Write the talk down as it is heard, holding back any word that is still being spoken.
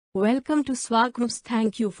Welcome to SWAKMPS.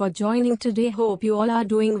 Thank you for joining today. Hope you all are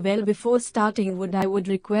doing well. Before starting, I would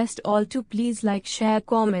request all to please like, share,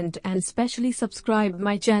 comment and especially subscribe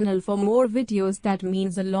my channel for more videos. That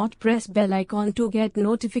means a lot. Press bell icon to get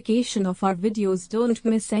notification of our videos. Don't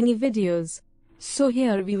miss any videos. So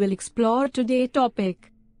here we will explore today's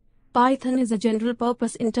topic. Python is a general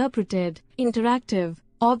purpose interpreted, interactive,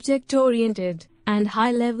 object-oriented, and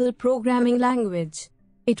high-level programming language.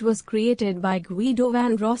 It was created by Guido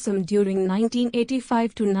van Rossum during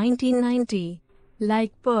 1985 to 1990.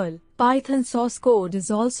 Like Perl, Python source code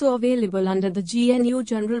is also available under the GNU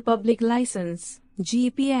General Public License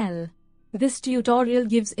 (GPL). This tutorial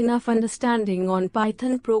gives enough understanding on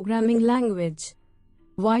Python programming language.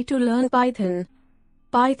 Why to learn Python?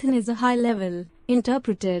 Python is a high-level,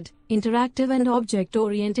 interpreted, interactive and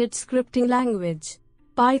object-oriented scripting language.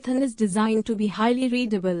 Python is designed to be highly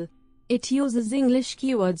readable. It uses English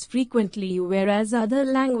keywords frequently, whereas other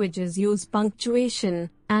languages use punctuation,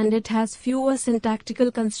 and it has fewer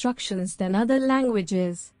syntactical constructions than other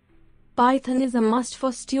languages. Python is a must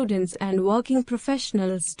for students and working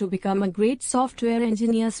professionals to become a great software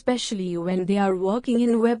engineer, especially when they are working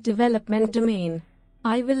in web development domain.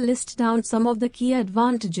 I will list down some of the key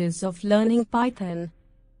advantages of learning Python.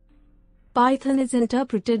 Python is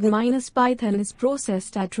interpreted. Python is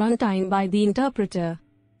processed at runtime by the interpreter.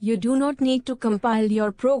 You do not need to compile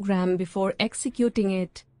your program before executing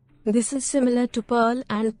it. This is similar to Perl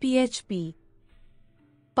and PHP.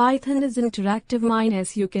 Python is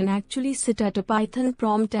interactive. You can actually sit at a Python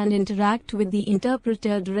prompt and interact with the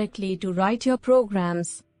interpreter directly to write your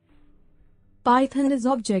programs. Python is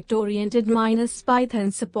object-oriented.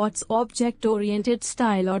 Python supports object-oriented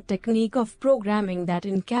style or technique of programming that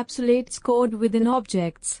encapsulates code within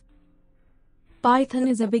objects. Python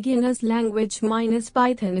is a beginner's language.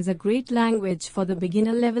 Python is a great language for the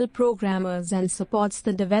beginner-level programmers and supports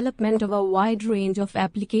the development of a wide range of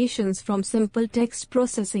applications from simple text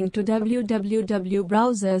processing to www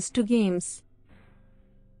browsers to games.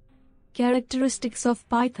 Characteristics of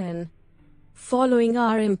Python. Following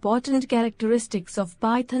are important characteristics of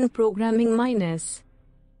Python programming.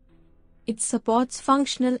 It supports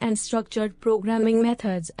functional and structured programming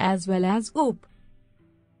methods as well as OOP.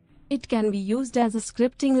 It can be used as a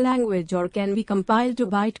scripting language or can be compiled to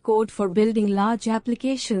bytecode for building large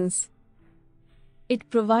applications. It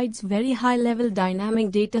provides very high-level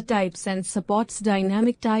dynamic data types and supports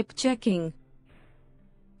dynamic type checking.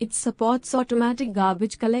 It supports automatic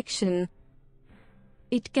garbage collection.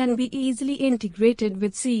 It can be easily integrated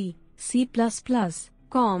with C, C++,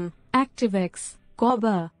 COM, ActiveX,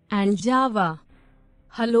 COBOL, and Java.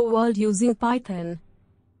 Hello world using Python.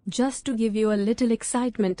 Just to give you a little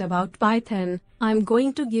excitement about Python, I'm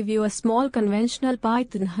going to give you a small conventional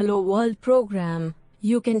Python Hello World program.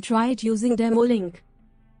 You can try it using demo link.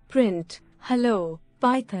 Print, Hello,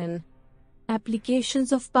 Python.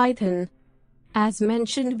 Applications of Python. As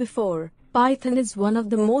mentioned before, Python is one of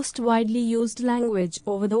the most widely used language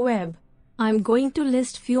over the web. I'm going to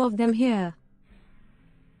list few of them here.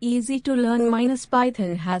 Easy to learn.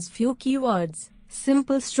 Python has few keywords,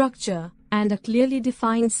 simple structure, and a clearly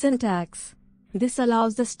defined syntax. This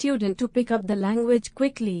allows the student to pick up the language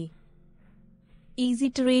quickly. Easy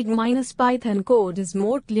to read. Python code is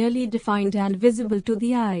more clearly defined and visible to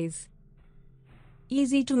the eyes.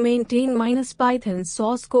 Easy to maintain. Python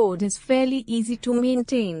source code is fairly easy to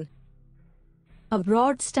maintain. A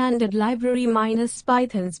broad standard library.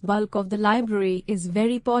 Python's bulk of the library is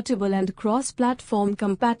very portable and cross-platform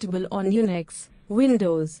compatible on Unix,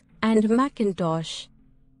 Windows, and Macintosh.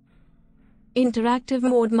 Interactive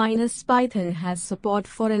mode. Python has support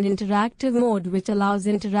for an interactive mode which allows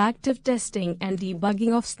interactive testing and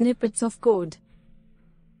debugging of snippets of code.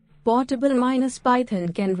 Portable. Python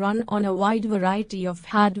can run on a wide variety of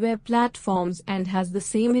hardware platforms and has the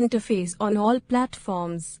same interface on all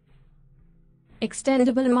platforms.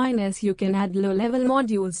 Extendable. You can add low-level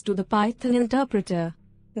modules to the Python interpreter.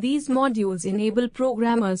 These modules enable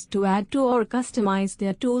programmers to add to or customize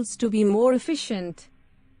their tools to be more efficient.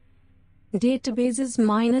 Databases.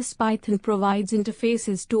 Python provides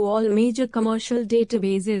interfaces to all major commercial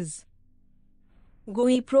databases.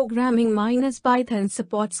 GUI programming. Python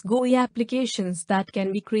supports GUI applications that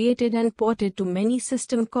can be created and ported to many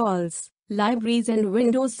system calls, libraries and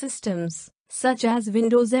Windows systems, such as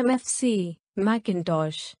Windows MFC,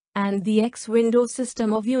 Macintosh, and the X Windows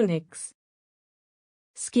system of Unix.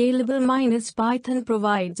 Scalable. Python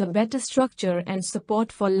provides a better structure and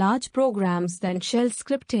support for large programs than shell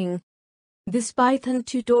scripting. This Python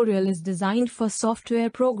tutorial is designed for software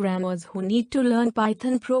programmers who need to learn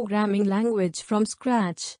Python programming language from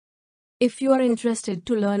scratch. If you are interested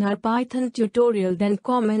to learn our Python tutorial, then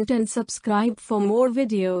comment and subscribe for more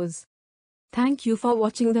videos. Thank you for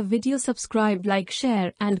watching the video. Subscribe, like,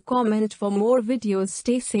 share and comment for more videos.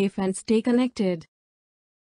 Stay safe and stay connected.